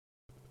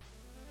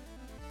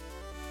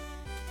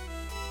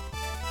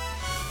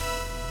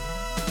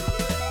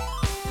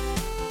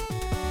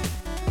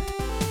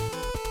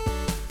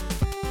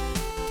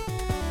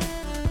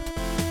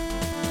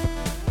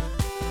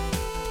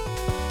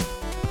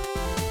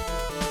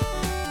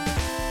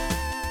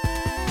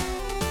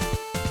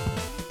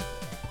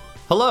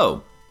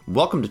Hello!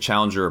 Welcome to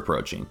Challenger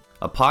Approaching,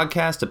 a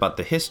podcast about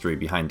the history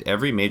behind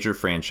every major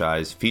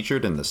franchise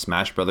featured in the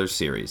Smash Bros.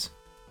 Series.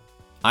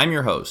 I'm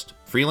your host,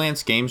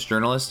 freelance games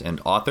journalist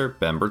and author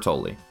Ben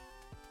Bertoli.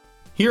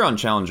 Here on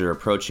Challenger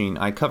Approaching,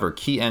 I cover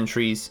key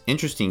entries,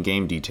 interesting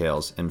game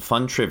details, and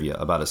fun trivia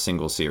about a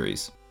single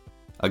series.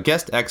 A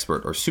guest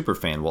expert or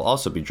superfan will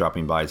also be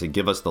dropping by to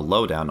give us the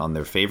lowdown on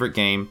their favorite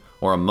game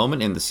or a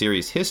moment in the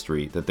series'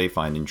 history that they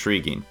find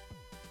intriguing.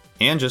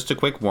 And just a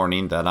quick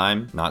warning that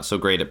I'm not so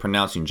great at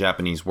pronouncing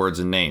Japanese words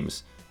and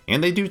names,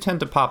 and they do tend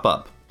to pop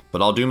up,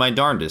 but I'll do my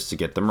darndest to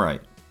get them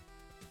right.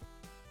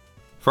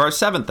 For our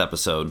 7th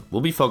episode, we'll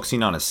be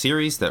focusing on a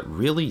series that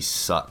really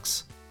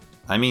sucks.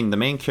 I mean, the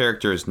main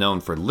character is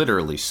known for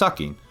literally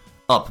sucking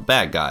up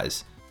bad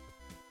guys.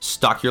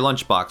 Stock your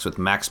lunchbox with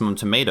maximum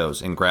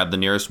tomatoes and grab the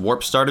nearest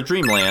warp star to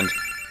Dreamland.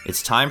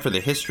 It's time for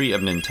the history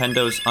of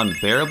Nintendo's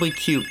unbearably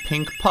cute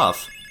pink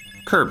puff,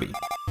 Kirby.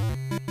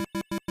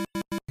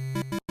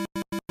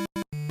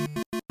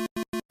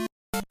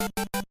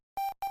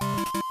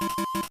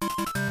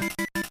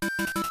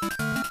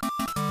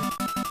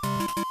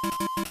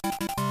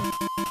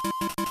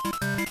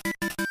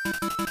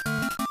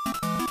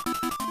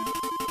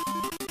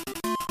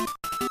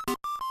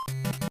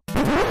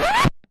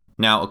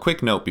 Now, a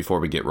quick note before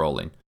we get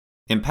rolling.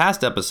 In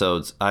past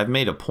episodes, I've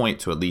made a point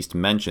to at least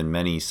mention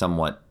many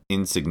somewhat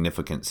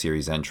insignificant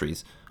series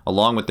entries,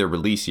 along with their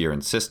release year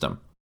and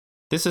system.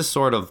 This is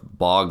sort of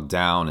bogged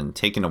down and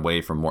taken away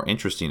from more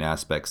interesting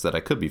aspects that I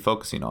could be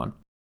focusing on.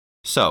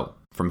 So,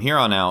 from here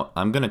on out,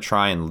 I'm going to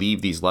try and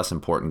leave these less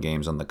important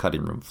games on the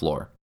cutting room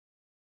floor.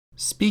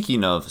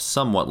 Speaking of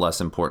somewhat less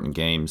important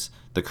games,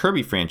 the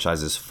Kirby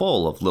franchise is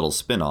full of little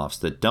spin-offs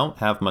that don't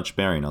have much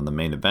bearing on the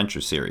main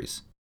adventure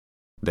series.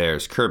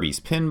 There's Kirby's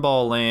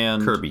Pinball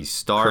Land, Kirby's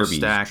Star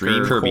Stacker,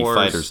 Dream Kirby Course,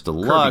 Fighters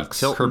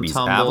Deluxe, Kirby's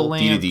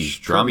Avalanche, Dee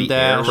Drum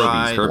Dash,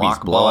 Kirby's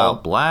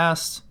Blowout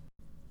Blast.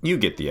 You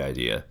get the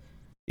idea.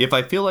 If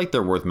I feel like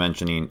they're worth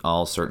mentioning,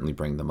 I'll certainly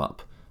bring them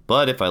up.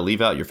 But if I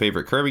leave out your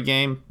favorite Kirby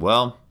game,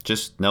 well,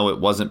 just know it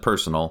wasn't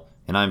personal,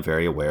 and I'm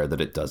very aware that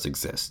it does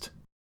exist.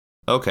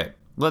 Okay,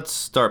 let's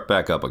start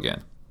back up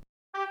again.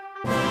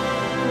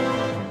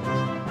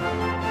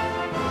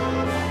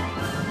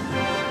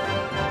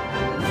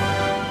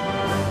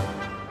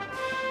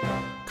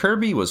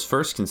 Kirby was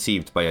first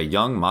conceived by a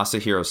young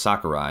Masahiro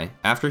Sakurai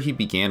after he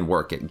began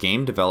work at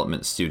game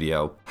development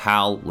studio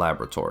HAL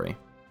Laboratory.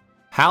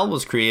 HAL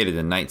was created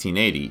in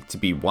 1980 to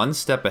be one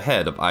step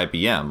ahead of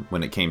IBM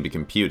when it came to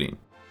computing.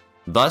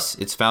 Thus,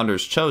 its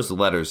founders chose the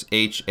letters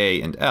H,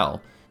 A, and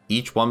L,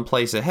 each one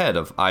place ahead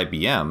of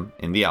IBM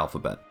in the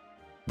alphabet.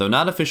 Though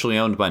not officially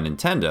owned by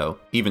Nintendo,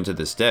 even to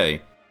this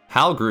day,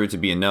 HAL grew to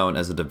be known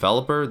as a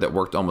developer that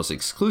worked almost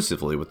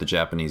exclusively with the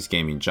Japanese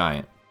gaming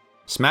giant.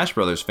 Smash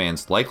Bros.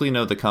 Fans likely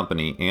know the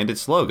company and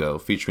its logo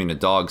featuring a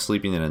dog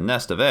sleeping in a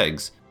nest of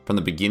eggs from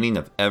the beginning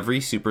of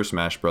every Super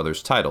Smash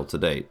Bros. Title to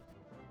date.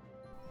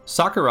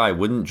 Sakurai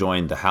wouldn't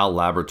join the HAL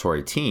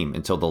Laboratory team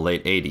until the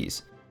late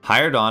 80s,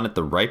 hired on at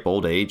the ripe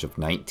old age of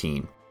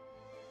 19.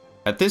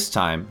 At this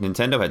time,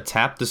 Nintendo had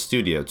tapped the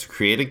studio to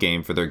create a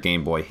game for their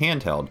Game Boy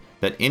handheld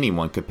that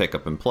anyone could pick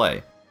up and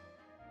play.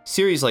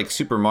 Series like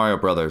Super Mario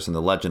Bros. And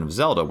The Legend of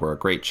Zelda were a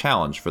great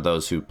challenge for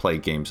those who play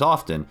games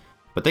often,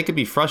 but they could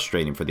be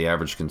frustrating for the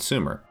average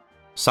consumer.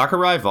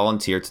 Sakurai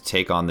volunteered to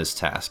take on this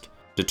task,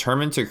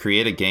 determined to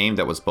create a game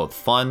that was both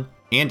fun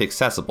and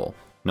accessible,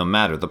 no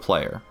matter the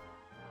player.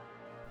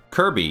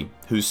 Kirby,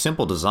 whose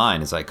simple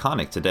design is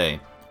iconic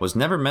today, was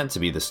never meant to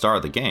be the star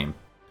of the game.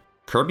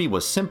 Kirby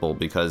was simple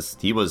because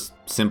he was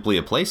simply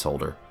a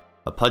placeholder,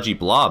 a pudgy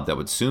blob that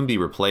would soon be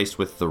replaced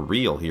with the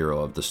real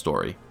hero of the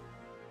story.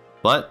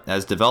 But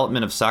as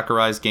development of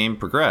Sakurai's game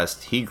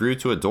progressed, he grew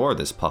to adore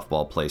this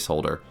puffball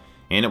placeholder,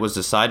 and it was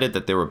decided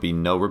that there would be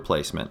no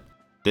replacement.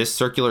 This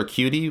circular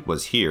cutie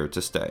was here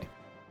to stay.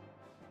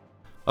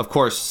 Of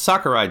course,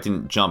 Sakurai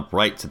didn't jump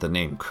right to the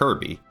name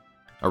Kirby.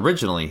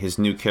 Originally, his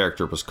new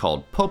character was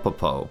called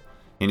Popopo,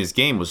 and his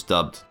game was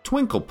dubbed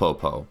Twinkle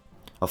Popo,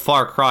 a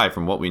far cry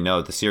from what we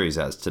know the series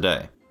as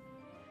today.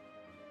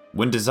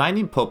 When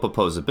designing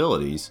Popopo's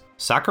abilities,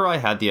 Sakurai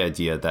had the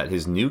idea that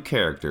his new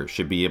character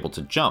should be able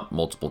to jump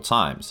multiple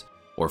times,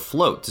 or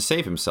float to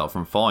save himself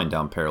from falling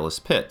down perilous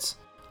pits,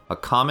 a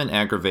common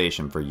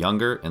aggravation for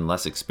younger and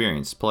less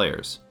experienced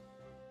players.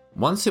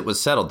 Once it was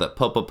settled that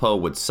Popopo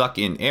would suck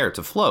in air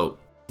to float,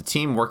 the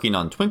team working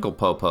on Twinkle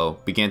Popo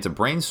began to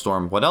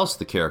brainstorm what else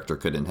the character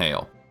could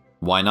inhale.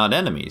 Why not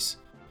enemies?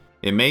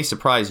 It may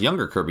surprise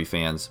younger Kirby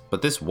fans,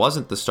 but this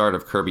wasn't the start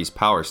of Kirby's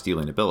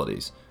power-stealing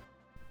abilities.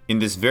 In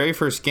this very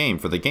first game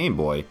for the Game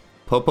Boy,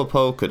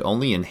 Popopo could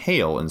only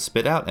inhale and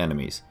spit out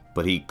enemies,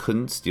 but he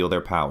couldn't steal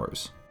their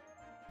powers.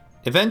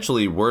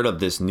 Eventually, word of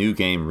this new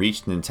game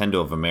reached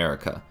Nintendo of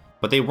America,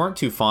 but they weren't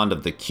too fond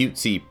of the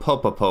cutesy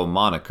Popopo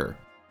moniker.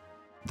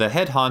 The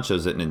head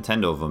honchos at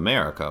Nintendo of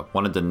America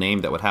wanted a name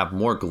that would have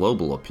more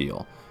global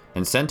appeal,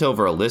 and sent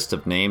over a list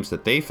of names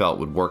that they felt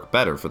would work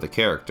better for the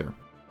character.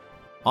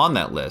 On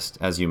that list,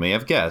 as you may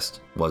have guessed,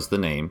 was the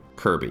name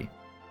Kirby.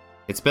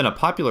 It's been a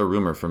popular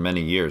rumor for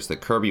many years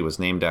that Kirby was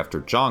named after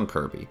John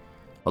Kirby,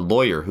 a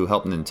lawyer who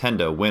helped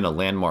Nintendo win a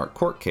landmark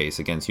court case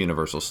against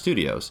Universal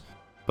Studios,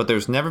 but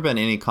there's never been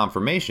any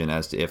confirmation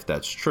as to if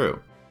that's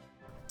true.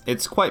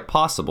 It's quite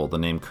possible the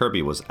name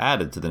Kirby was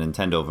added to the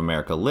Nintendo of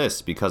America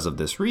list because of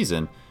this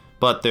reason,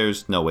 but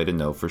there's no way to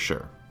know for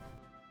sure.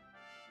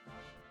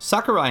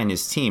 Sakurai and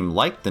his team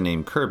liked the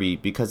name Kirby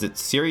because its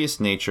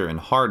serious nature and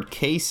hard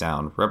K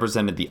sound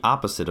represented the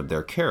opposite of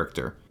their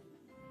character.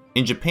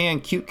 In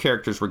Japan, cute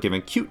characters were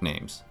given cute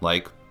names,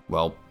 like,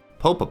 well,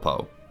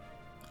 Popopo.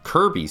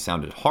 Kirby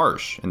sounded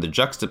harsh, and the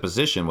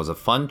juxtaposition was a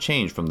fun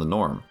change from the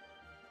norm.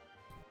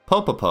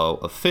 Popopo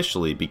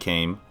officially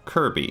became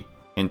Kirby,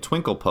 and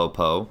Twinkle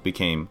Popo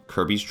became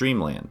Kirby's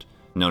Dream Land,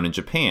 known in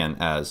Japan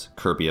as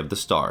Kirby of the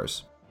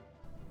Stars.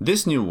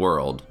 This new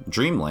world,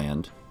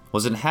 Dreamland,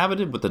 was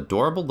inhabited with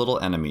adorable little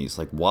enemies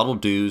like Waddle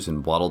Doos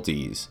and Waddle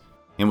Dees,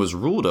 and was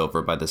ruled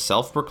over by the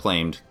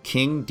self-proclaimed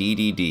King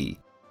DDD,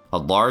 a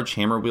large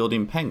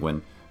hammer-wielding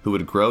penguin who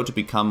would grow to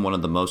become one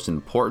of the most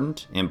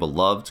important and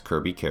beloved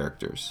Kirby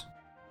characters.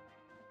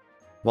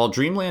 While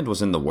Dreamland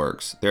was in the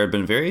works, there had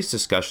been various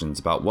discussions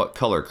about what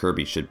color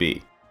Kirby should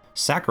be.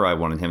 Sakurai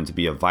wanted him to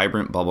be a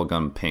vibrant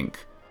bubblegum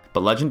pink,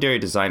 but legendary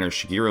designer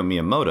Shigeru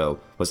Miyamoto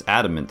was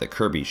adamant that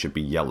Kirby should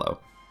be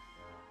yellow.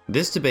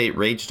 This debate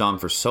raged on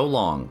for so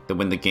long that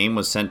when the game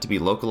was sent to be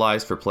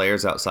localized for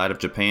players outside of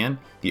Japan,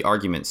 the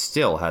argument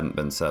still hadn't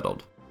been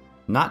settled.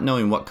 Not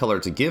knowing what color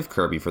to give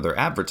Kirby for their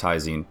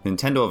advertising,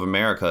 Nintendo of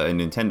America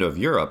and Nintendo of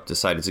Europe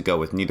decided to go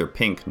with neither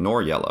pink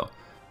nor yellow,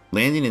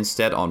 landing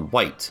instead on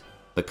white,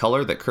 the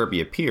color that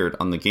Kirby appeared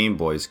on the Game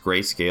Boy's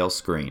grayscale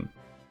screen.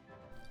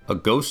 A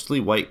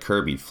ghostly white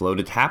Kirby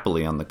floated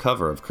happily on the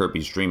cover of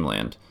Kirby's Dream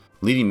Land,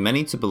 leading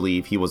many to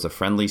believe he was a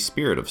friendly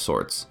spirit of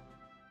sorts.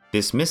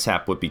 This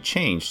mishap would be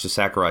changed to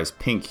Sakurai's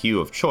pink hue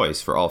of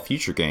choice for all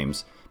future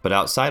games, but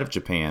outside of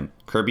Japan,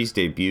 Kirby's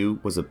debut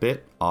was a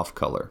bit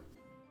off-color.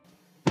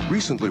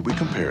 Recently, we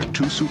compared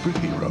two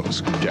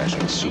superheroes,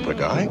 Dashing Super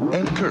Guy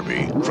and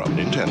Kirby from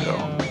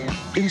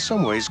Nintendo. In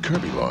some ways,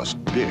 Kirby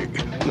lost big.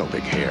 No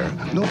big hair,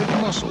 no big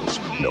muscles,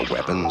 no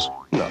weapons,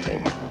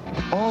 nothing.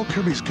 All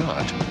Kirby's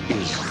got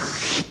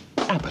is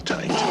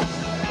appetite.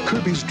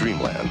 Kirby's Dream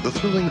Land, the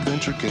thrilling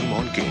adventure game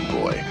on Game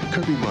Boy.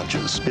 Kirby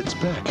munches, spits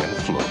back, and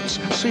floats,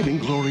 saving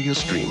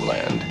glorious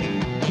Dreamland.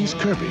 He's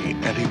Kirby,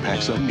 and he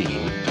packs a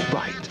mean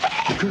bite.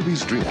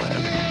 Kirby's Dream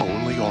Land,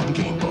 only on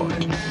Game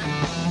Boy.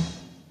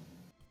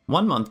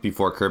 1 month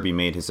before Kirby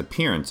made his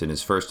appearance in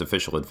his first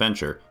official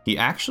adventure, he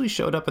actually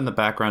showed up in the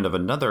background of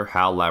another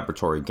HAL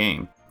Laboratory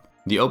game.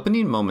 The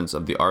opening moments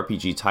of the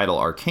RPG title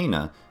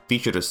Arcana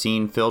featured a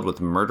scene filled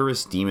with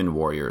murderous demon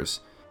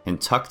warriors,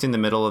 and tucked in the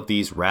middle of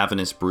these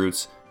ravenous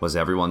brutes was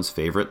everyone's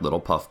favorite little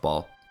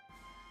puffball.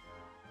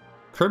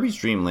 Kirby's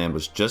Dream Land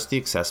was just the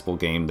accessible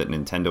game that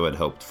Nintendo had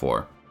hoped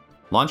for.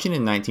 Launching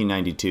in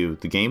 1992,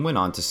 the game went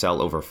on to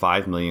sell over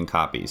 5 million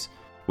copies,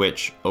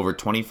 which, over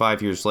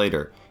 25 years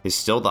later, is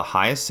still the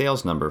highest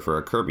sales number for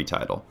a Kirby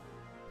title.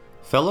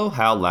 Fellow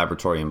HAL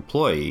Laboratory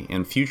employee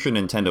and future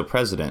Nintendo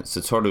president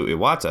Satoru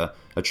Iwata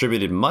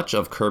attributed much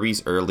of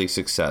Kirby's early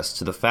success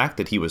to the fact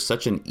that he was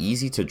such an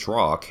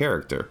easy-to-draw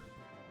character.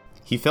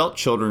 He felt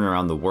children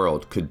around the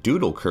world could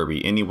doodle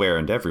Kirby anywhere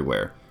and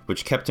everywhere,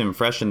 which kept him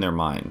fresh in their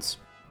minds.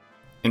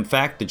 In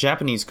fact, the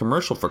Japanese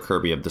commercial for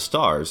Kirby of the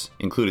Stars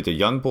included a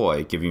young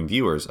boy giving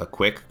viewers a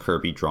quick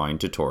Kirby drawing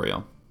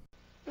tutorial.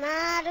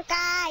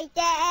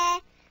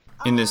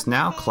 In this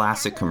now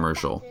classic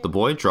commercial, the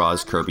boy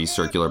draws Kirby's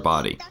circular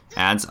body,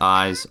 adds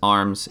eyes,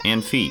 arms,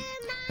 and feet,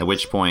 at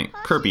which point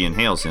Kirby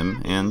inhales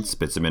him and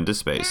spits him into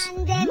space.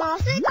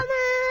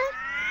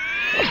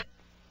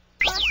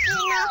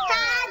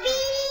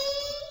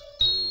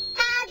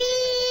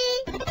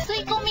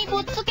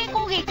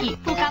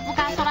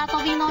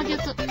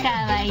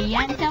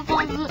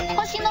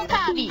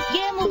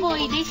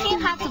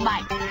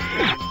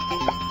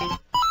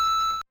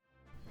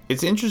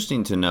 It's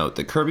interesting to note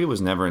that Kirby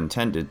was never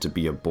intended to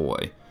be a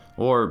boy,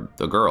 or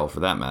a girl for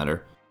that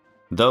matter.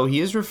 Though he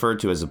is referred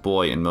to as a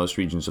boy in most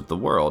regions of the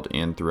world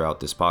and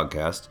throughout this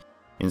podcast,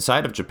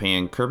 inside of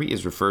Japan, Kirby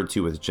is referred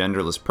to with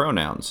genderless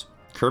pronouns.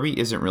 Kirby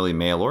isn't really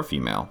male or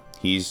female,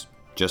 he's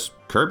just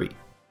Kirby.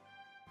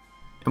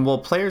 And while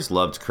players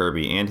loved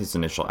Kirby and his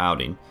initial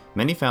outing,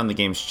 many found the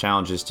game's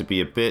challenges to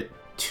be a bit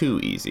too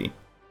easy.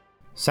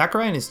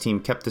 Sakurai and his team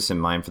kept this in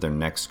mind for their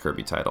next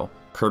Kirby title,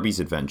 Kirby's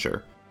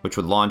Adventure, which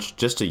would launch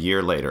just a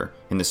year later,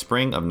 in the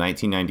spring of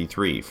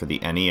 1993 for the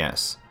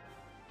NES.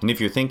 And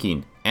if you're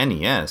thinking,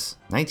 NES?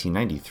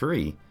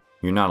 1993?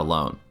 You're not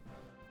alone.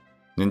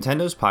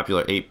 Nintendo's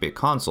popular 8-bit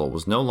console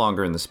was no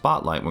longer in the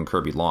spotlight when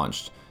Kirby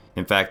launched.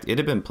 In fact, it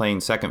had been playing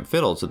second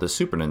fiddle to the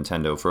Super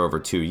Nintendo for over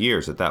 2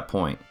 years at that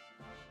point.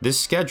 This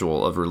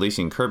schedule of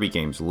releasing Kirby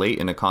games late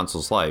in a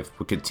console's life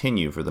would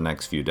continue for the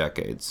next few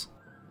decades.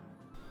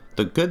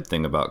 The good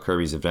thing about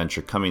Kirby's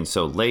Adventure coming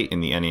so late in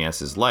the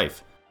NES's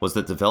life was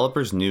that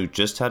developers knew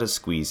just how to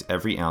squeeze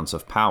every ounce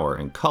of power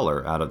and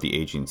color out of the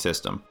aging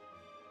system.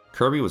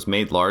 Kirby was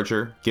made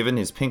larger, given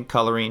his pink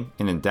coloring,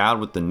 and endowed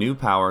with the new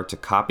power to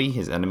copy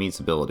his enemies'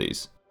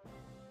 abilities.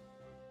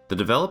 The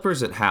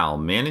developers at HAL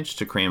managed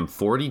to cram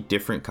 40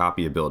 different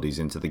copy abilities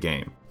into the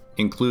game,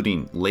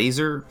 including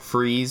laser,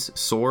 freeze,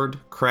 sword,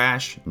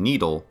 crash,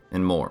 needle,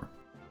 and more.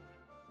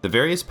 The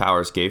various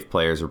powers gave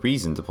players a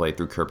reason to play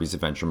through Kirby's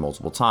Adventure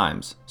multiple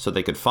times, so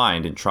they could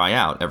find and try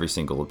out every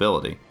single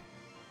ability.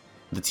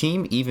 The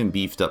team even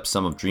beefed up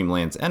some of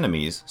Dreamland's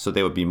enemies so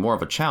they would be more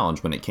of a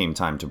challenge when it came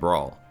time to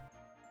brawl.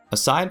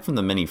 Aside from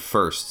the many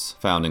firsts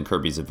found in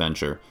Kirby's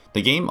Adventure,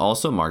 the game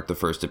also marked the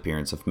first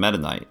appearance of Meta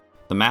Knight.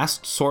 The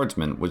masked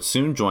swordsman would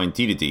soon join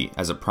Dedede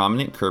as a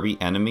prominent Kirby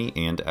enemy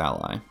and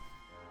ally.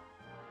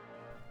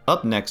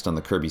 Up next on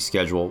the Kirby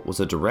schedule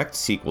was a direct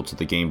sequel to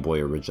the Game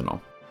Boy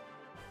original.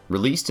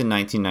 Released in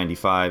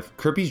 1995,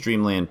 Kirby's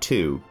Dream Land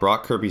 2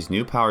 brought Kirby's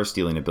new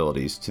power-stealing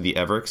abilities to the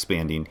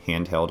ever-expanding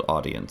handheld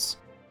audience.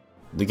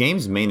 The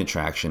game's main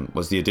attraction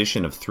was the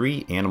addition of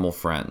 3 animal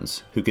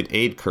friends who could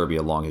aid Kirby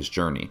along his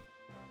journey.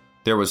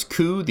 There was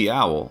Ku the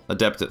owl,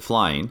 adept at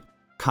flying,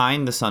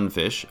 Kine the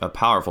sunfish, a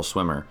powerful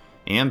swimmer,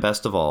 and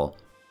best of all,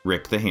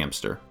 Rick the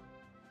hamster.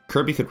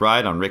 Kirby could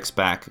ride on Rick's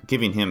back,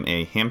 giving him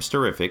a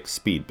hamsterific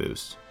speed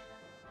boost.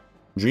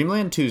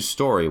 Dreamland 2's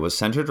story was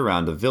centered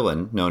around a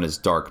villain known as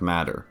Dark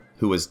Matter,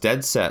 who was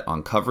dead set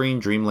on covering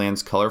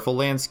Dreamland's colorful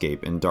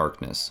landscape in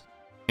darkness.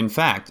 In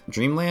fact,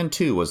 Dreamland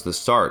 2 was the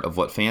start of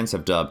what fans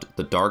have dubbed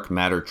the Dark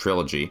Matter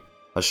Trilogy,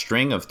 a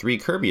string of 3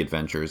 Kirby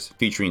adventures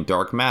featuring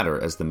Dark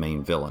Matter as the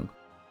main villain.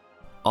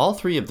 All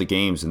 3 of the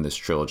games in this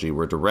trilogy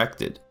were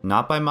directed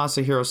not by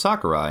Masahiro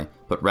Sakurai,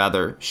 but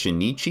rather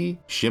Shinichi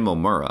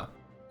Shimomura.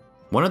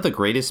 One of the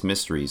greatest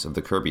mysteries of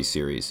the Kirby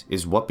series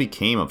is what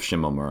became of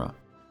Shimomura.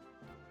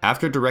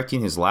 After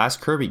directing his last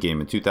Kirby game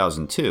in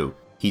 2002,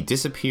 he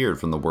disappeared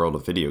from the world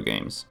of video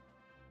games.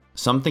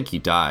 Some think he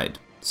died,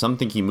 some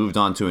think he moved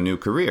on to a new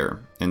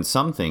career, and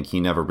some think he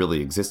never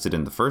really existed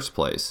in the first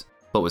place,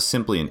 but was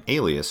simply an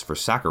alias for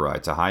Sakurai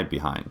to hide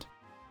behind.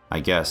 I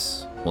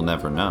guess we'll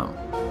never know.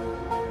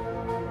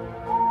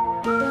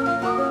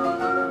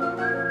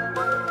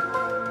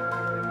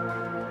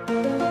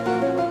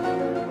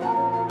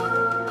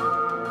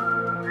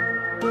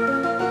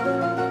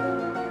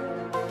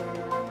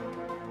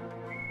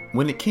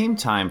 When it came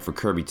time for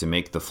Kirby to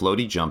make the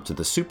floaty jump to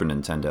the Super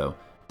Nintendo,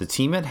 the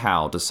team at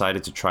HAL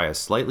decided to try a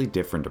slightly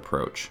different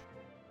approach.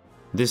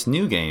 This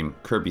new game,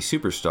 Kirby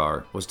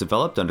Superstar, was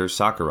developed under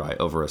Sakurai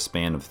over a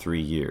span of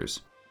 3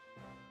 years.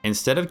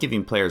 Instead of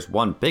giving players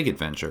one big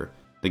adventure,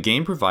 the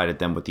game provided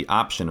them with the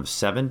option of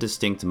 7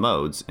 distinct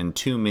modes and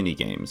 2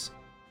 minigames.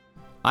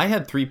 I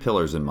had 3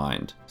 pillars in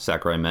mind,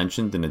 Sakurai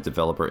mentioned in a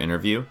developer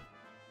interview.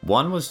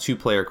 One was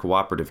 2-player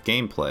cooperative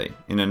gameplay,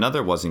 and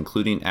another was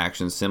including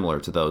actions similar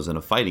to those in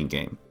a fighting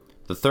game.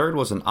 The third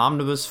was an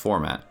omnibus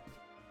format.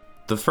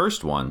 The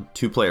first one,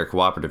 2-player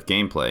cooperative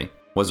gameplay,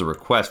 was a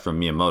request from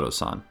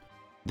Miyamoto-san.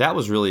 That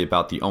was really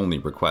about the only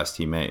request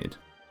he made.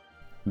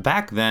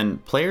 Back then,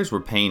 players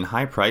were paying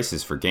high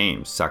prices for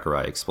games,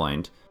 Sakurai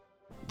explained.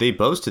 They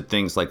boasted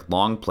things like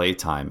long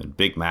playtime and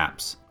big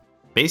maps.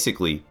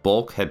 Basically,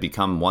 bulk had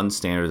become one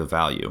standard of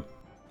value.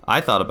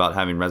 I thought about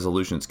having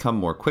resolutions come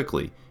more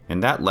quickly,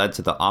 and that led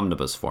to the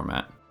omnibus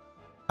format.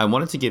 I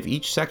wanted to give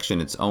each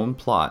section its own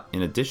plot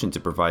in addition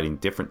to providing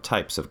different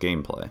types of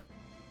gameplay.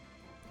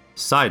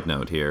 Side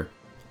note here,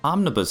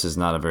 omnibus is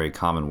not a very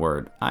common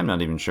word. I'm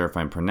not even sure if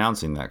I'm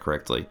pronouncing that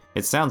correctly.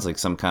 It sounds like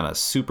some kind of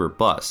super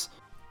bus,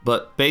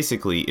 but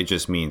basically it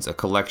just means a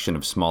collection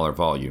of smaller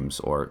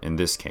volumes, or in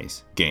this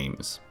case,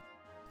 games.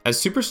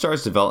 As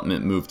Superstar's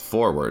development moved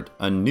forward,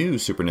 a new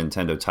Super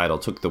Nintendo title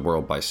took the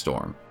world by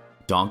storm,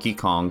 Donkey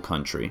Kong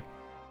Country.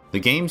 The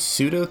game's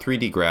pseudo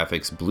 3D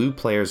graphics blew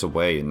players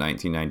away in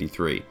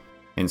 1993,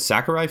 and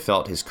Sakurai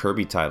felt his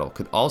Kirby title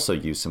could also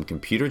use some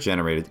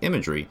computer-generated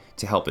imagery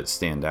to help it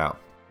stand out.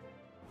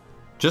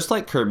 Just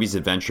like Kirby's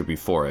Adventure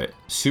before it,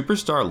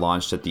 Superstar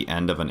launched at the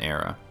end of an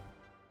era.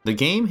 The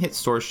game hit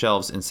store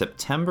shelves in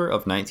September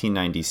of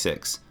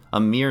 1996, a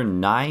mere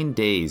 9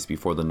 days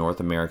before the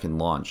North American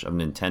launch of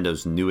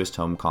Nintendo's newest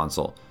home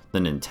console, the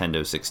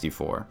Nintendo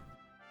 64.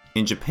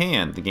 In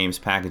Japan, the game's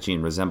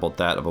packaging resembled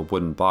that of a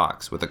wooden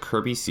box with a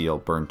Kirby seal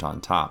burnt on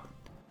top,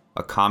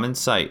 a common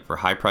sight for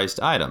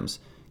high-priced items,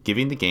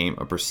 giving the game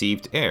a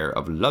perceived air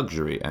of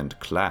luxury and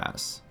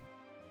class.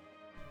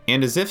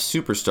 And as if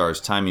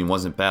Superstar's timing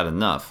wasn't bad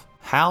enough,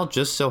 HAL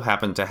just so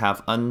happened to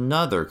have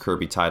another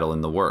Kirby title in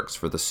the works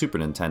for the Super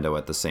Nintendo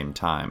at the same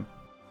time.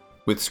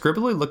 With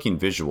scribbly-looking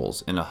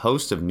visuals and a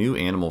host of new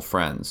animal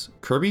friends,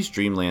 Kirby's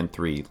Dream Land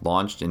 3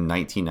 launched in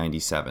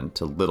 1997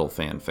 to little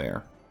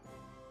fanfare.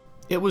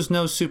 It was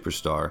no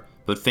Superstar,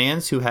 but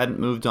fans who hadn't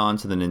moved on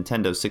to the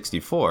Nintendo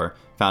 64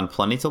 found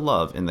plenty to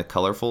love in the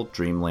colorful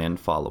Dreamland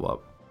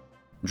follow-up.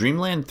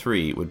 Dreamland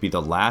 3 would be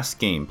the last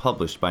game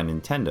published by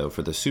Nintendo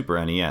for the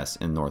Super NES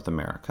in North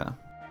America.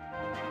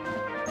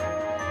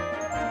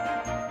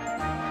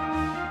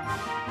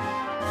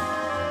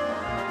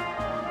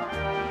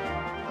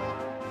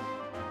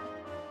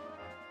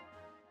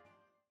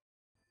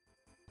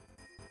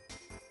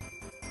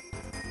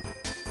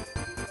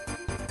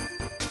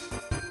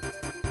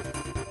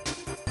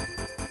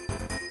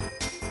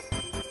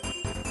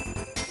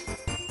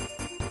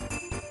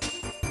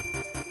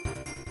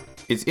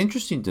 It's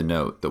interesting to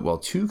note that while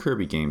two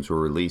Kirby games were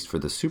released for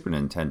the Super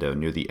Nintendo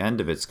near the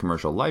end of its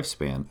commercial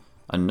lifespan,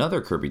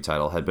 another Kirby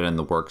title had been in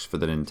the works for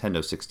the Nintendo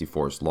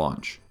 64's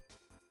launch.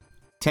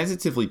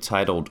 Tentatively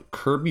titled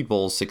Kirby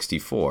Bowl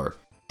 64,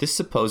 this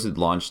supposed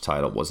launch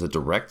title was a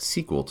direct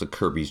sequel to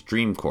Kirby's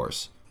Dream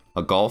Course,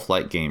 a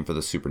golf-like game for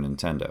the Super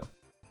Nintendo.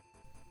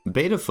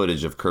 Beta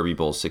footage of Kirby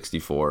Bowl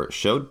 64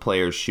 showed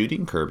players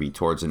shooting Kirby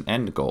towards an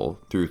end goal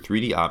through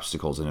 3D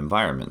obstacles and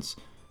environments,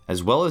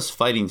 as well as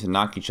fighting to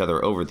knock each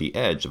other over the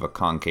edge of a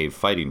concave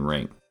fighting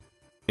ring.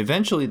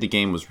 Eventually, the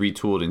game was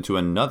retooled into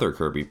another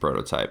Kirby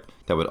prototype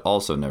that would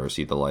also never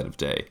see the light of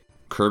day,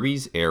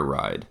 Kirby's Air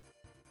Ride.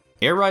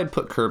 Air Ride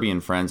put Kirby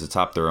and friends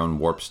atop their own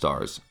warp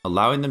stars,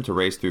 allowing them to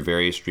race through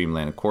various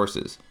Dreamland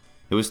courses.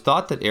 It was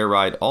thought that Air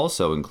Ride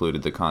also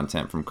included the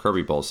content from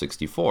Kirby Bowl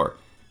 64,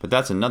 but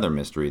that's another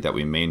mystery that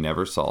we may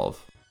never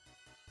solve.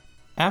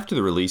 After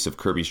the release of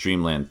Kirby's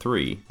Dream Land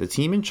 3, the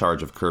team in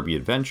charge of Kirby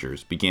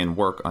Adventures began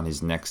work on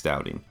his next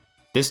outing,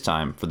 this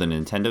time for the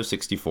Nintendo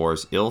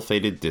 64's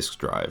ill-fated disk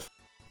drive.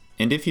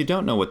 And if you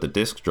don't know what the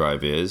disk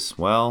drive is,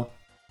 well,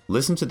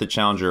 listen to the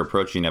Challenger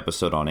Approaching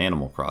episode on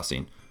Animal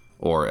Crossing,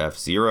 or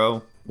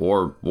F-Zero,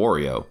 or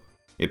Wario.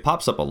 It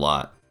pops up a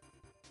lot.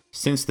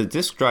 Since the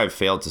disk drive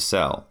failed to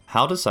sell,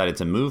 HAL decided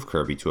to move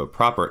Kirby to a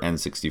proper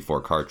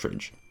N64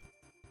 cartridge.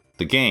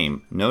 The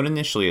game, known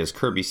initially as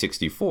Kirby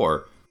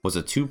 64, was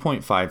a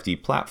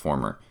 2.5D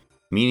platformer,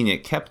 meaning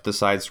it kept the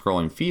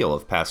side-scrolling feel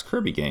of past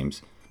Kirby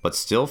games, but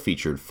still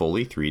featured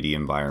fully 3D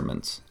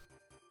environments.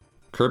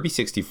 Kirby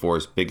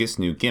 64's biggest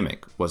new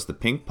gimmick was the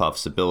Pink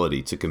Puff's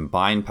ability to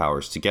combine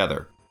powers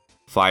together.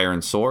 Fire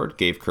and Sword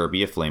gave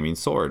Kirby a flaming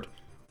sword.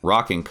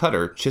 Rock and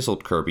Cutter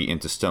chiseled Kirby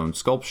into stone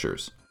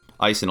sculptures.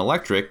 Ice and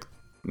Electric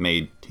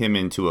made him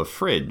into a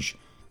fridge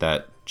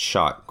that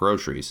shot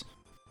groceries.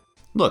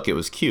 Look, it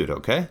was cute,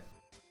 okay?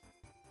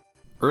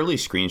 Early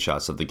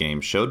screenshots of the game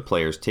showed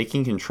players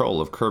taking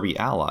control of Kirby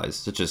allies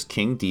such as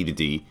King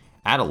Dedede,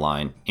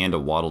 Adeline, and a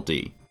Waddle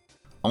Dee.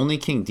 Only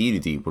King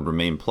Dedede would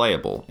remain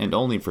playable, and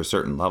only for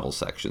certain level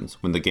sections,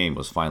 when the game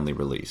was finally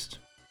released.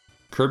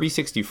 Kirby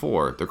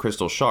 64, The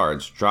Crystal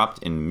Shards,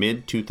 dropped in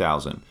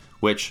mid-2000,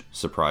 which,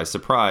 surprise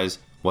surprise,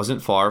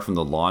 wasn't far from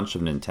the launch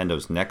of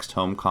Nintendo's next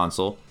home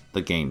console,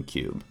 the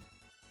GameCube.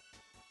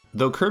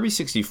 Though Kirby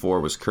 64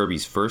 was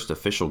Kirby's first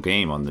official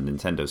game on the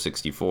Nintendo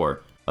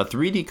 64, a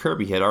 3D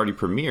Kirby had already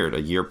premiered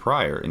a year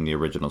prior in the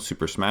original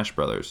Super Smash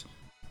Bros.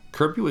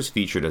 Kirby was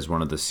featured as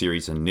one of the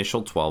series'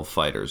 initial 12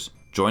 fighters,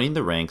 joining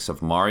the ranks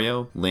of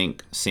Mario,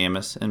 Link,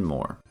 Samus, and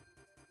more.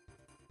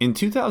 In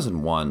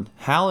 2001,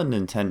 HAL and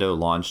Nintendo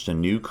launched a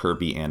new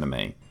Kirby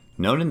anime,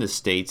 known in the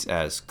States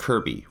as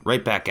Kirby,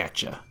 Right Back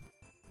At Ya.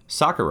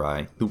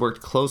 Sakurai, who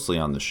worked closely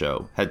on the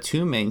show, had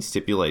two main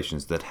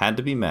stipulations that had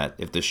to be met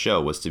if the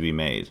show was to be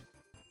made.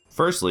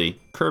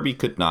 Firstly, Kirby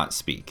could not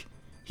speak.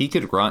 He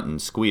could grunt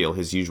and squeal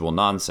his usual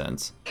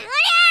nonsense,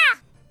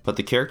 but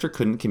the character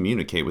couldn't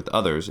communicate with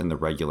others in the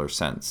regular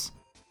sense.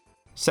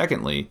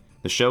 Secondly,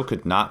 the show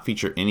could not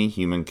feature any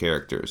human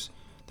characters.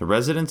 The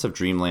residents of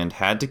Dreamland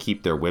had to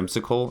keep their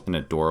whimsical and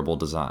adorable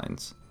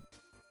designs.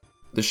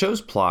 The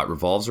show's plot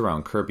revolves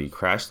around Kirby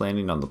crash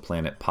landing on the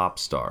planet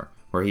Popstar,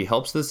 where he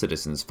helps the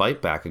citizens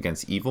fight back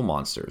against evil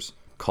monsters,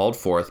 called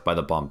forth by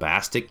the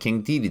bombastic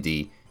King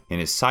Dedede and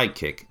his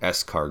sidekick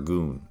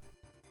Escargoon.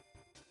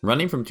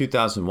 Running from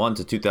 2001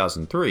 to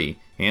 2003,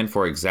 and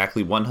for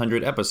exactly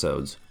 100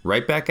 episodes,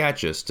 Right Back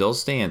At Ya still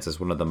stands as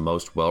one of the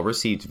most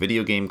well-received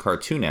video game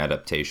cartoon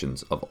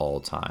adaptations of all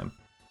time.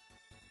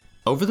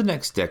 Over the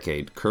next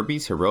decade,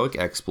 Kirby's heroic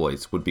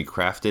exploits would be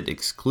crafted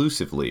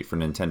exclusively for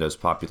Nintendo's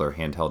popular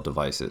handheld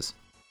devices.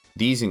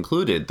 These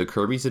included the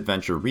Kirby's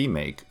Adventure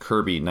remake,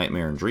 Kirby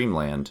Nightmare in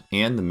Dreamland,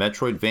 and the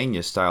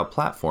Metroidvania-style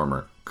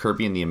platformer,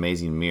 Kirby and the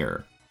Amazing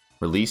Mirror,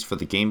 released for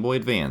the Game Boy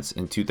Advance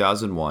in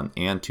 2001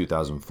 and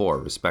 2004,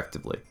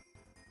 respectively.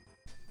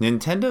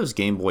 Nintendo's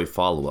Game Boy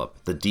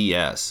follow-up, the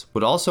DS,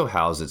 would also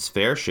house its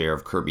fair share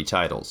of Kirby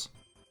titles.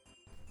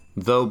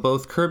 Though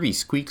both Kirby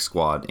Squeak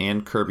Squad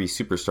and Kirby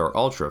Superstar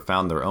Ultra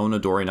found their own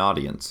adoring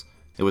audience,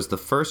 it was the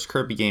first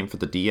Kirby game for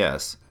the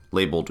DS,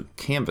 labeled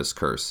Canvas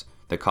Curse,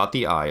 that caught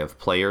the eye of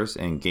players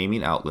and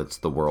gaming outlets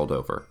the world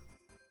over.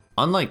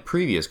 Unlike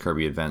previous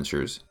Kirby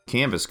adventures,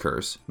 Canvas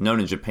Curse, known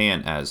in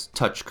Japan as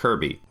Touch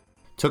Kirby,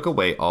 took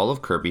away all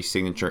of Kirby's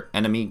signature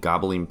enemy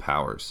gobbling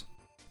powers.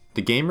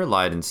 The game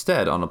relied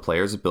instead on a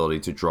player's ability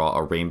to draw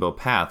a rainbow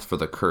path for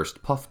the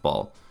cursed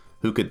Puffball,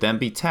 who could then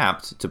be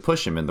tapped to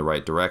push him in the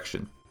right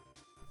direction.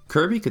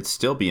 Kirby could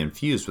still be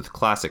infused with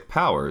classic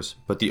powers,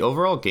 but the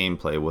overall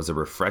gameplay was a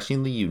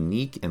refreshingly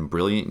unique and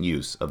brilliant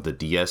use of the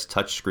DS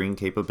touchscreen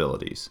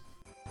capabilities.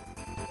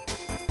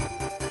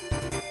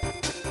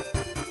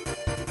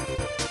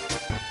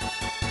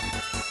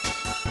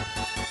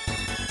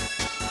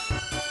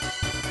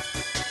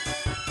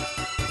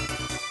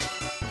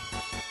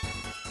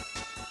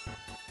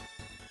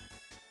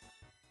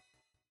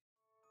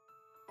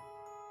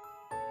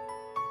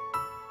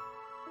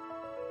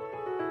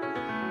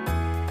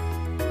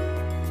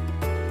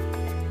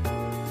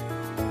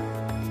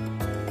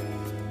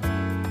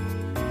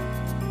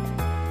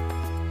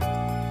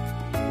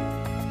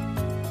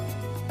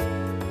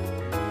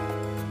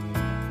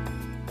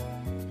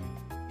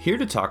 Here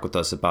to talk with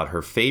us about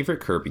her favorite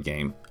Kirby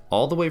game,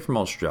 all the way from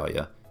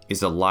Australia,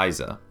 is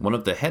Eliza, one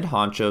of the head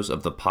honchos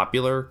of the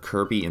popular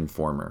Kirby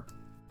Informer.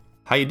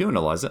 How you doing,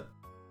 Eliza?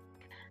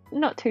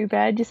 Not too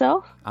bad.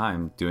 Yourself?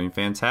 I'm doing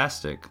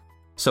fantastic.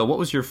 So what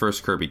was your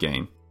first Kirby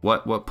game?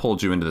 What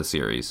pulled you into the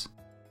series?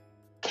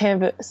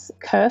 Canvas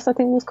Curse, I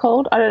think it was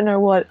called. I don't know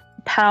what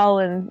PAL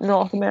in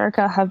North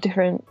America have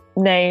different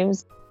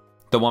names.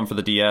 The one for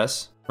the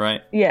DS,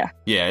 right? Yeah.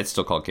 Yeah, it's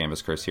still called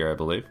Canvas Curse here, I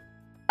believe.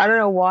 I don't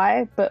know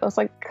why, but it was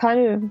like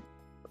kind of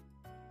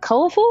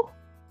colourful.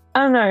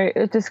 I don't know,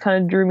 it just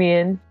kind of drew me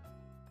in.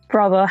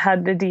 Brother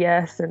had the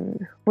DS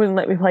and wouldn't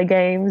let me play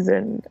games,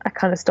 and I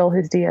kind of stole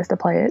his DS to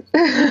play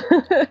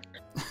it.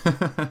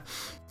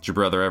 Did your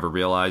brother ever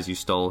realize you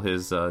stole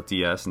his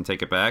DS and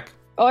take it back?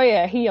 Oh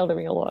yeah, he yelled at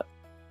me a lot.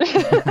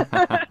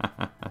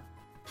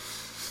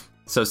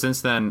 So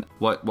since then,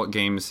 what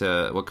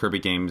Kirby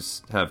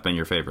games have been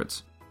your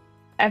favorites?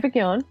 Epic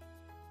Yarn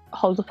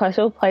holds a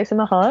special place in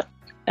my heart,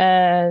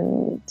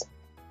 and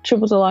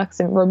Triple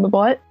Deluxe and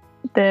Robobot,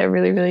 they're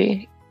really,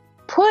 really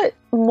put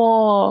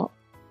more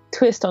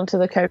twist onto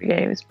the Kirby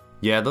games.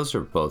 Yeah, those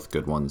are both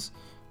good ones.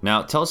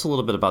 Now, tell us a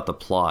little bit about the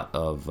plot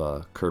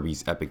of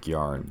Kirby's Epic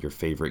Yarn, your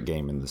favorite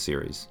game in the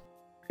series.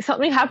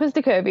 Something happens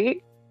to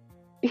Kirby,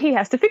 he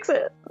has to fix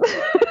it.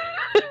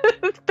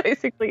 That's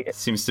basically it.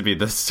 Seems to be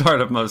the start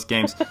of most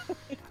games.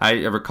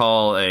 I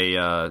recall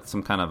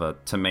some kind of a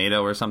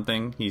tomato or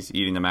something. He's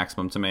eating the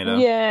maximum tomato.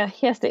 Yeah,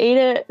 he has to eat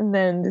it, and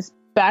then this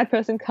bad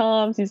person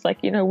comes. He's like,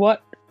 you know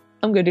what?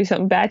 I'm going to do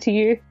something bad to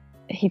you.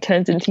 He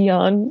turns into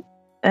Yarn,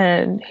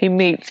 and he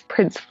meets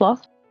Prince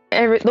Fluff.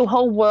 The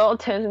whole world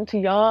turns into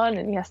Yarn,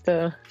 and he has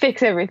to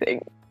fix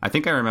everything. I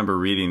think I remember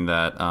reading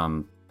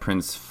that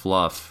Prince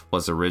Fluff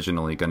was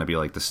originally going to be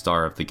like the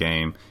star of the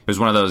game. It was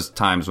one of those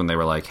times when they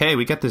were like, hey,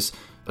 we got this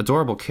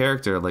adorable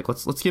character, like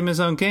let's give him his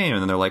own game.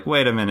 And then they're like,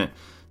 wait a minute,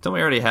 don't we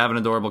already have an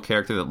adorable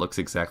character that looks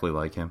exactly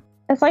like him?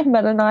 It's like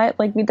Meta Knight.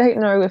 Like, we don't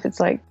know if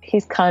it's like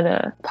he's kind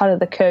of part of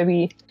the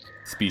Kirby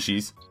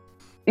species.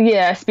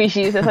 Yeah,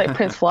 species. It's like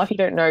Prince Fluff. You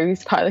don't know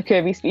he's part of the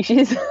Kirby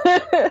species.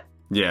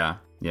 Yeah.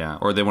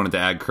 Or they wanted to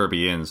add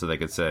Kirby in so they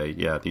could say,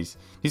 yeah, these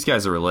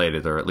guys are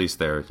related, or at least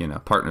they're,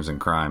 partners in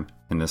crime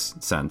in this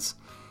sense.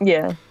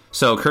 Yeah.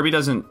 So Kirby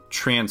doesn't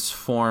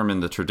transform in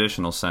the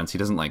traditional sense. He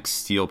doesn't like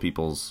steal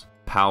people's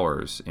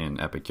powers in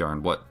Epic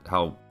Yarn. What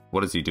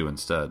does he do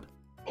instead?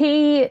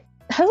 He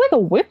has like a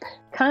whip,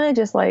 kind of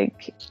just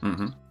like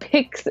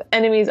picks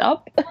enemies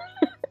up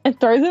and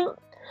throws them,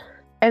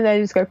 and they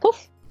just go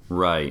poof.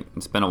 Right.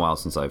 It's been a while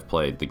since I've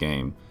played the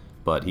game,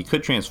 but he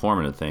could transform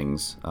into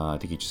things. I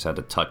think he just had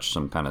to touch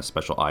some kind of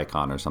special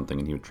icon or something,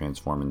 and he would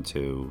transform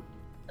into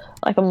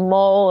like a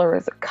mole, or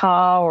it's a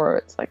car, or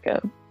it's like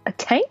a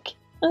tank.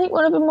 I think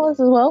one of them was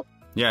as well.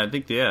 Yeah, I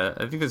think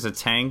there's a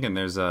tank, and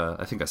there's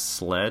a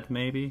sled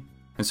maybe.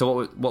 And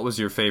so what was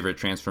your favorite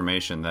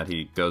transformation that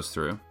he goes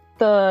through?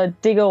 The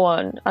digger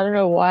one. I don't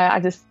know why. I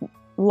just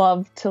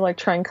love to like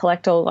try and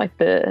collect all like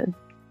the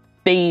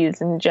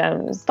bees and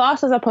gems as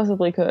fast as I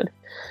possibly could.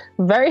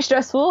 Very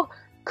stressful.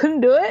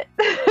 Couldn't do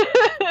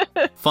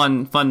it.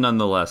 Fun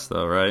nonetheless,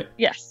 though, right?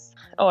 Yes.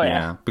 Oh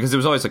yeah. Because there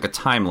was always like a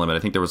time limit. I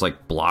think there was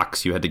like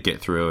blocks you had to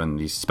get through, and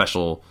these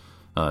special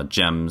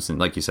gems, and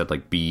like you said,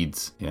 like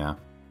beads. Yeah,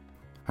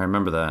 I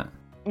remember that.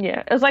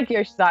 Yeah, it was like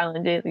Yoshi's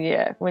Island.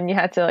 Yeah, when you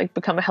had to like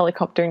become a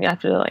helicopter, and you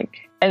have to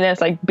like, and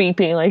there's like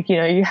beeping, like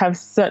you have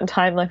certain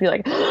time left. You're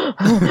like,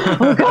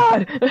 oh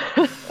god.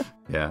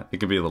 Yeah, it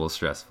could be a little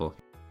stressful.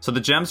 So the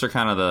gems are it's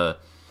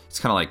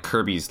kind of like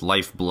Kirby's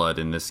lifeblood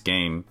in this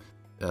game.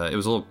 It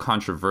was a little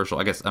controversial.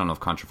 I guess I don't know if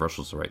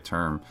controversial is the right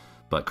term,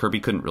 but Kirby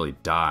couldn't really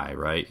die,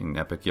 right, in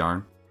Epic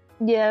Yarn.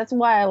 Yeah, that's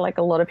why like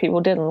a lot of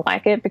people didn't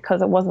like it,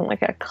 because it wasn't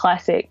like a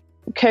classic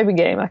Kirby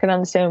game. I can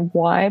understand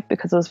why,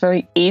 because it was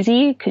very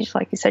easy, because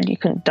like you said, you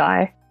couldn't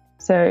die.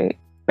 So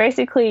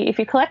basically, if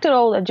you collected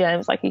all the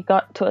gems, like you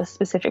got to a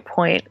specific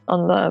point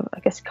on the, I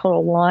guess you call it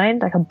a line,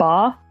 like a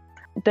bar,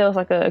 there was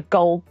like a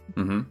gold,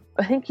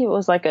 I think it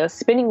was like a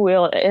spinning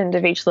wheel at the end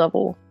of each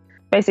level.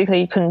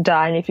 Basically, you couldn't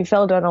die, and if you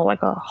fell down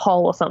like a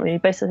hole or something, you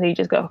basically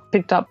just got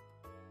picked up.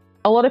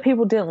 A lot of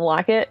people didn't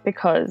like it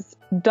because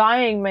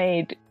dying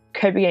made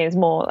Kirby games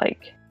more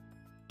like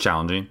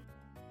challenging.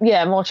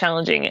 Yeah, more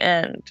challenging,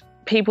 and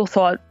people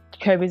thought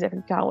Kirby's Epic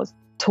Yarn was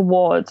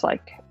towards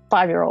like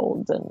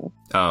 5-year-olds and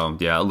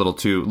a little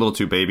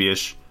too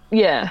babyish.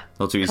 Yeah,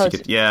 a little too easy to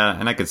get. Yeah,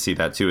 and I could see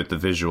that too with the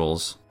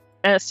visuals.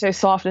 And it's so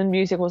soft, and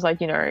music was like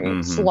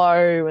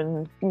slow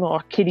and more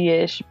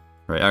kiddie-ish.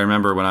 Right. I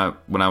remember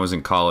when I was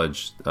in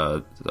college,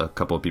 a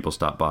couple of people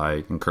stopped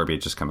by, and Kirby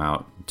had just come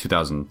out,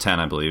 2010,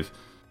 I believe.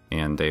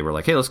 And they were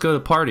like, "Hey, let's go to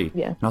the party."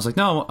 Yeah. And I was like,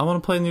 "No, I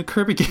want to play a new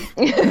Kirby game."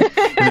 And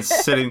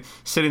it's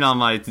sitting on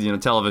my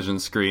television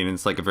screen, and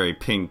it's like a very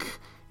pink,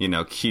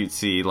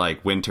 cutesy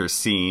like winter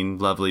scene,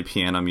 lovely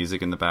piano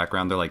music in the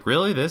background. They're like,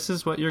 "Really? This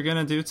is what you're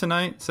gonna do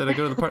tonight?" Instead of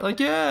go to the party,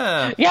 like,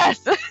 "Yeah,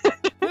 yes,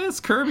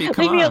 it's Kirby.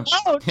 Come Leave on, me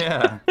alone.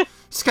 Yeah,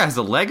 this guy's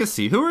a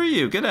legacy. Who are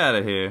you? Get out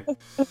of here."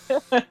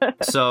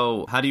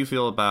 So, how do you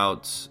feel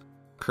about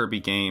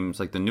Kirby games,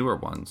 like the newer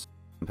ones?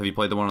 Have you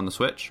played the one on the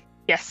Switch?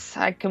 Yes,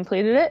 I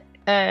completed it,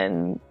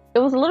 and it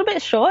was a little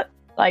bit short,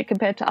 like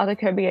compared to other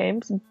Kirby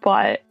games,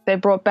 but they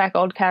brought back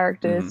old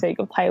characters so you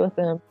can play with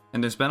them.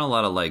 And there's been a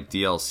lot of like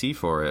DLC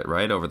for it,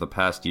 right? Over the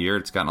past year,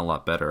 it's gotten a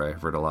lot better.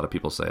 I've heard a lot of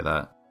people say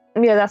that.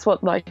 Yeah, that's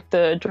what like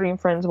the Dream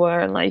Friends were,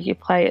 and like you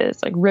play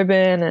as like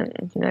Ribbon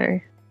and, you know,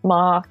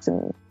 Marked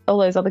and all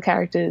those other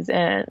characters.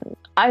 And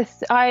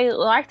I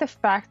like the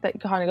fact that you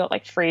kind of got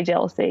like free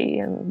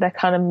DLC, and they're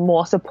kind of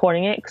more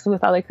supporting it, because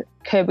with other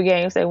Kirby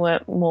games they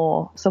weren't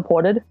more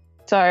supported.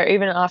 So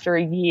even after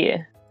a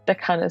year, they're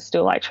kind of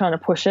still like trying to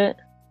push it.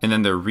 And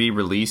then they're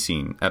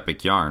re-releasing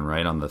Epic Yarn,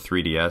 right, on the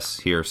 3DS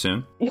here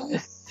soon?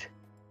 Yes.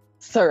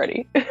 So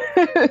ready.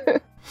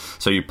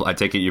 So I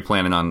take it you're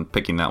planning on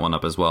picking that one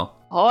up as well?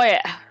 Oh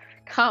yeah.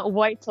 Can't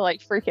wait to like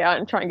freak out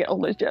and try and get all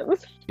those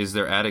gems. Is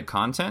there added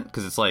content?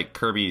 Because it's like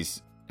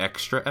Kirby's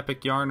Extra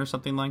Epic Yarn or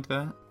something like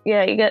that?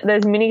 Yeah, you get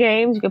those mini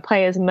games. You can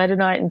play as Meta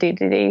Knight and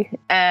DDD,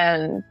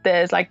 and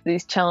there's like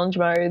these challenge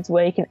modes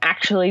where you can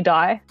actually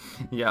die.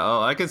 Yeah,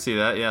 oh, I can see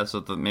that. Yeah,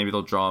 so maybe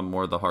they'll draw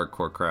more of the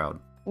hardcore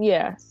crowd.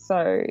 Yeah,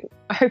 so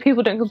I hope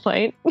people don't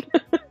complain.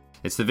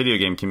 It's the video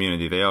game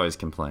community. They always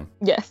complain.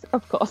 Yes,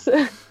 of course.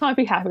 I'd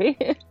be happy.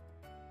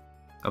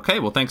 Okay,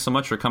 well, thanks so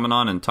much for coming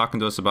on and talking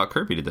to us about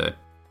Kirby today.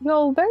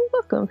 You're very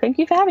welcome. Thank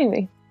you for having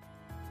me.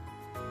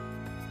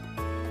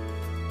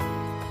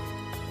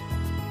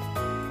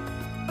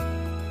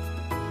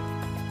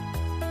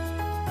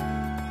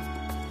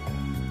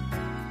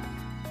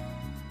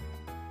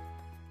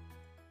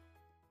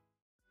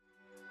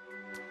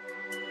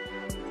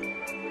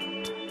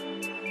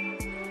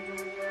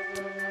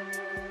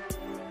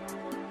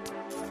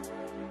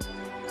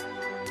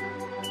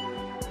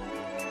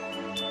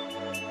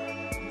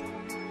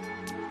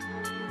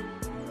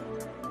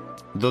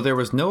 Though there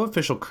was no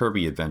official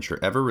Kirby adventure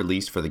ever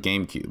released for the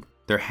GameCube,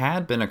 there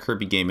had been a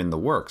Kirby game in the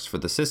works for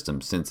the system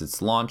since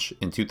its launch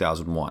in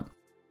 2001.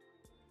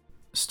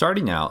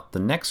 Starting out, the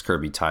next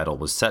Kirby title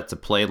was set to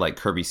play like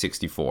Kirby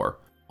 64,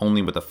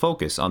 only with a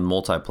focus on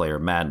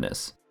multiplayer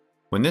madness.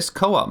 When this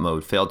co-op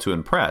mode failed to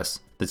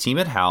impress, the team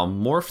at HAL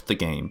morphed the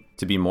game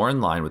to be more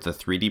in line with the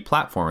 3D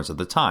platformers of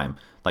the time,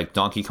 like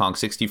Donkey Kong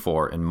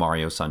 64 and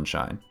Mario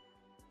Sunshine.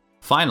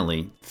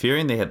 Finally,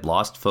 fearing they had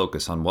lost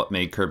focus on what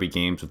made Kirby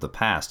games of the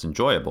past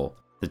enjoyable,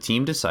 the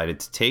team decided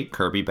to take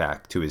Kirby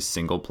back to his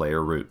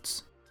single-player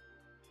roots.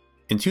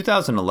 In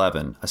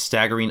 2011, a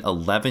staggering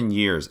 11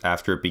 years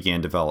after it began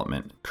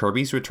development,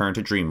 Kirby's Return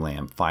to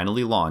Dreamland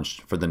finally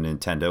launched for the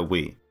Nintendo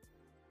Wii.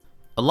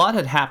 A lot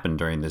had happened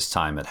during this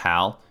time at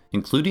HAL,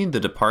 including the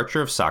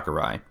departure of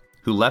Sakurai,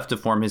 who left to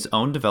form his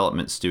own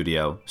development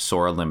studio,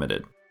 Sora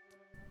Limited.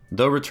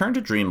 Though Return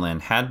to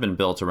Dreamland had been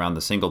built around the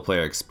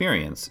single-player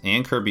experience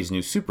and Kirby's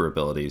new super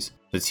abilities,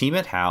 the team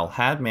at HAL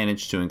had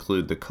managed to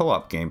include the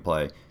co-op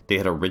gameplay they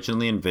had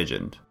originally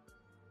envisioned.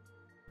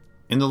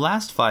 In the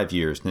last 5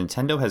 years,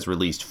 Nintendo has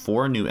released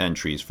 4 new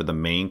entries for the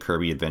main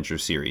Kirby Adventure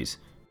series,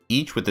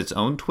 each with its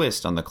own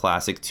twist on the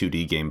classic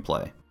 2D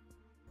gameplay.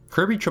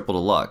 Kirby Triple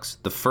Deluxe,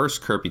 the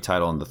first Kirby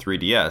title on the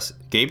 3DS,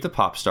 gave the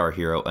pop star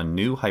hero a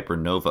new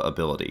Hypernova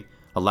ability,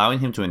 allowing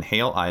him to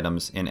inhale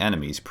items and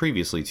enemies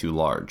previously too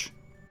large.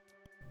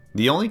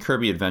 The only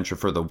Kirby adventure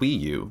for the Wii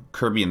U,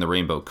 Kirby and the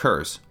Rainbow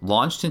Curse,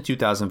 launched in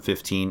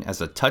 2015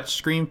 as a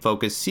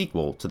touchscreen-focused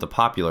sequel to the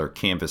popular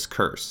Canvas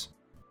Curse.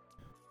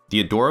 The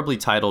adorably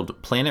titled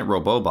Planet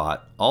Robobot,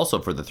 also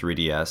for the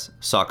 3DS,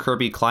 saw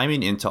Kirby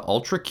climbing into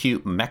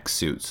ultra-cute mech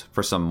suits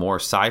for some more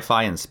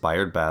sci-fi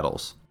inspired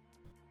battles.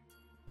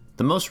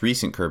 The most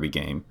recent Kirby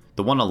game,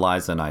 the one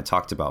Eliza and I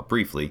talked about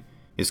briefly,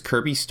 is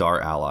Kirby Star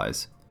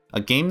Allies, a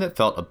game that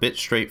felt a bit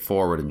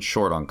straightforward and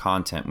short on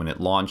content when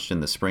it launched in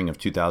the spring of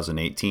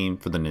 2018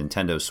 for the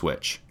Nintendo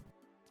Switch.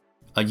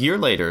 A year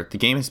later, the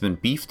game has been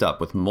beefed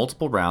up with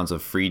multiple rounds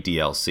of free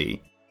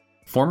DLC.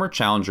 Former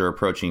Challenger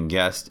approaching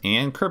guest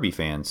and Kirby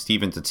fan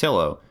Stephen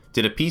Totilo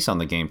did a piece on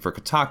the game for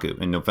Kotaku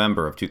in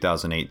November of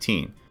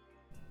 2018.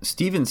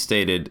 Stephen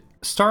stated,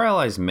 "Star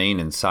Allies' main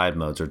and side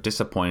modes are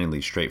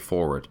disappointingly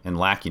straightforward and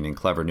lacking in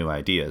clever new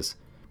ideas.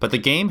 But the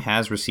game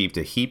has received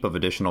a heap of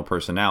additional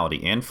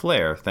personality and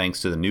flair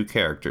thanks to the new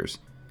characters,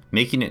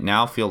 making it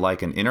now feel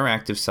like an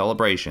interactive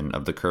celebration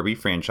of the Kirby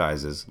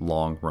franchise's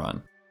long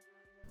run."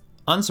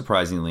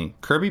 Unsurprisingly,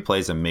 Kirby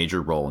plays a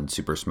major role in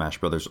Super Smash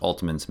Bros.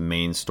 Ultimate's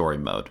main story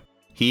mode.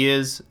 He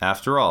is,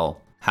 after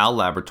all, HAL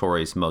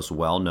Laboratory's most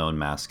well-known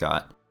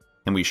mascot,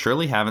 and we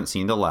surely haven't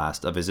seen the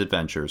last of his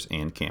adventures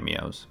and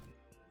cameos.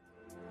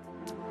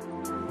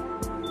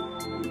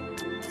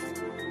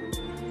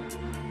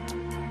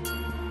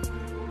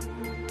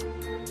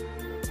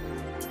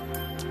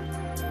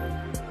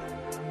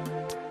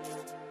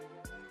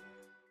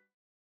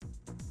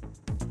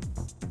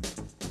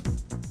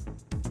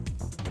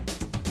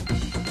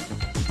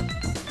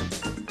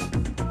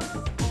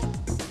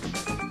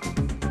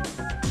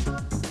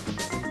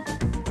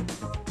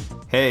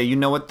 Hey, you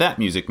know what that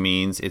music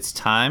means. It's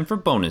time for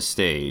Bonus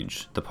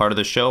Stage, the part of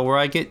the show where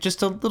I get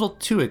just a little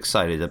too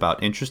excited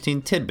about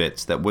interesting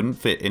tidbits that wouldn't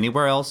fit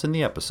anywhere else in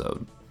the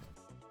episode.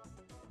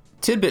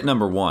 Tidbit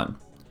number 1.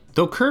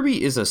 Though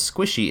Kirby is a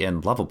squishy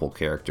and lovable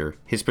character,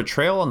 his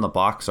portrayal on the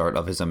box art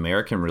of his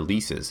American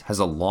releases has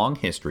a long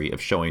history of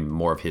showing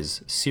more of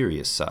his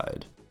serious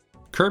side.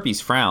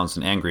 Kirby's frowns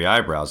and angry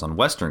eyebrows on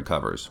Western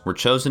covers were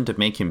chosen to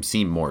make him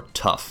seem more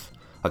tough,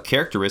 a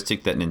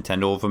characteristic that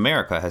Nintendo of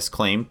America has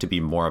claimed to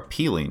be more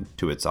appealing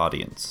to its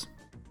audience.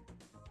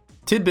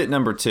 Tidbit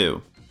number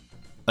 2.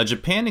 A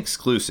Japan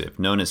exclusive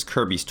known as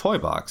Kirby's Toy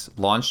Box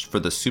launched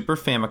for the Super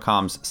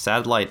Famicom's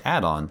satellite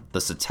add-on, the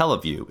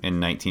Satellaview, in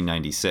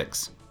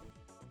 1996.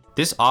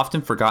 This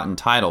often forgotten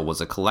title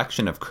was a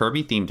collection of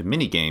Kirby-themed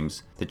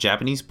minigames that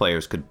Japanese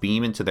players could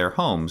beam into their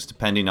homes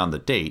depending on the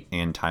date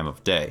and time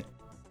of day.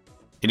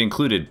 It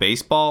included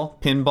baseball,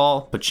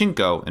 pinball,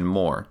 pachinko, and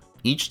more,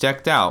 each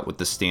decked out with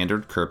the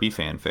standard Kirby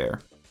fanfare.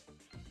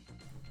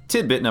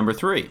 Tidbit number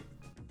 3.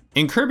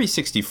 In Kirby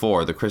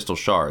 64, The Crystal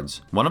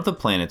Shards, one of the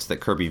planets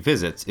that Kirby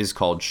visits is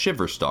called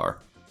Shiver Star.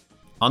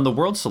 On the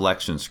world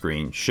selection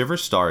screen, Shiver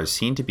Star is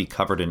seen to be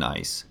covered in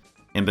ice,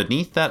 and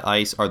beneath that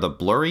ice are the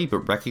blurry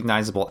but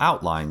recognizable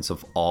outlines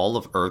of all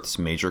of Earth's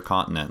major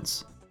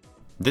continents.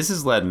 This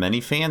has led many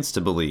fans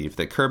to believe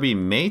that Kirby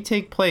may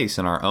take place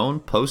in our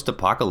own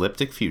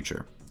post-apocalyptic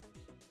future.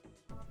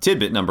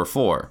 Tidbit number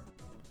 4.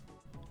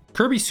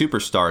 Kirby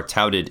Superstar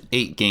touted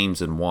 8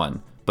 games in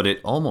 1, but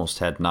it almost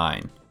had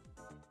 9.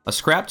 A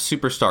scrapped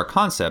Superstar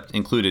concept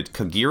included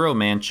Kagero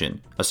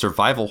Mansion, a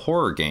survival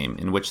horror game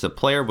in which the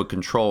player would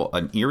control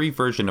an eerie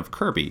version of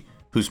Kirby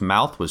whose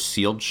mouth was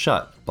sealed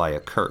shut by a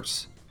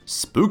curse.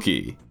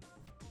 Spooky!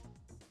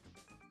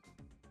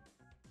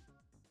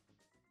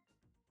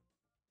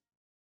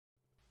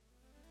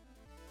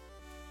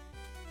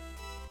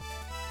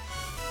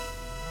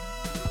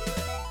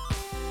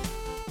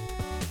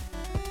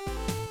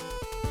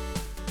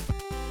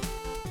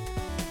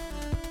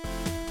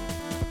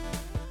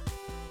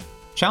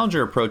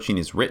 Challenger Approaching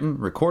is written,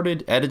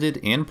 recorded, edited,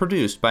 and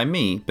produced by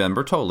me, Ben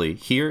Bertoli,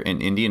 here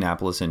in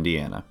Indianapolis,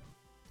 Indiana.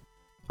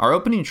 Our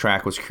opening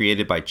track was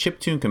created by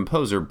chiptune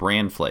composer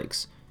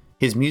Brandflakes.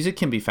 His music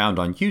can be found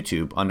on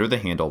YouTube under the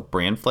handle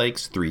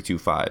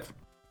Brandflakes325.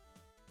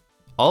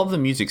 All of the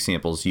music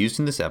samples used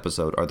in this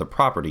episode are the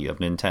property of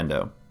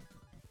Nintendo.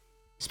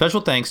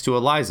 Special thanks to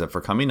Eliza for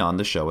coming on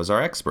the show as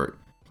our expert.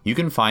 You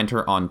can find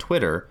her on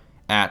Twitter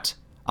at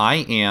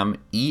IamELXZA,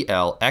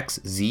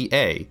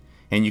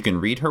 and you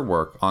can read her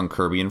work on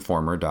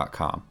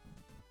KirbyInformer.com.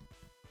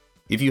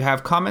 If you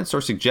have comments or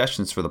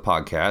suggestions for the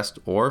podcast,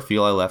 or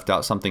feel I left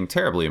out something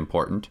terribly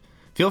important,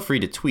 feel free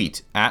to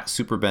tweet at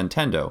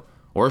SuperBentendo,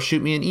 or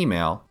shoot me an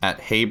email at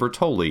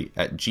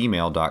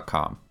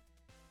heybertoli@gmail.com.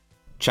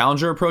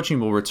 Challenger Approaching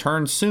will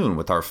return soon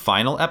with our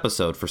final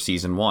episode for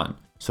Season 1,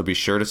 so be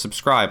sure to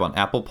subscribe on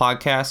Apple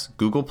Podcasts,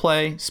 Google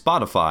Play,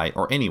 Spotify,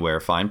 or anywhere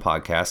fine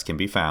podcasts can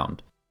be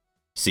found.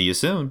 See you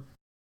soon!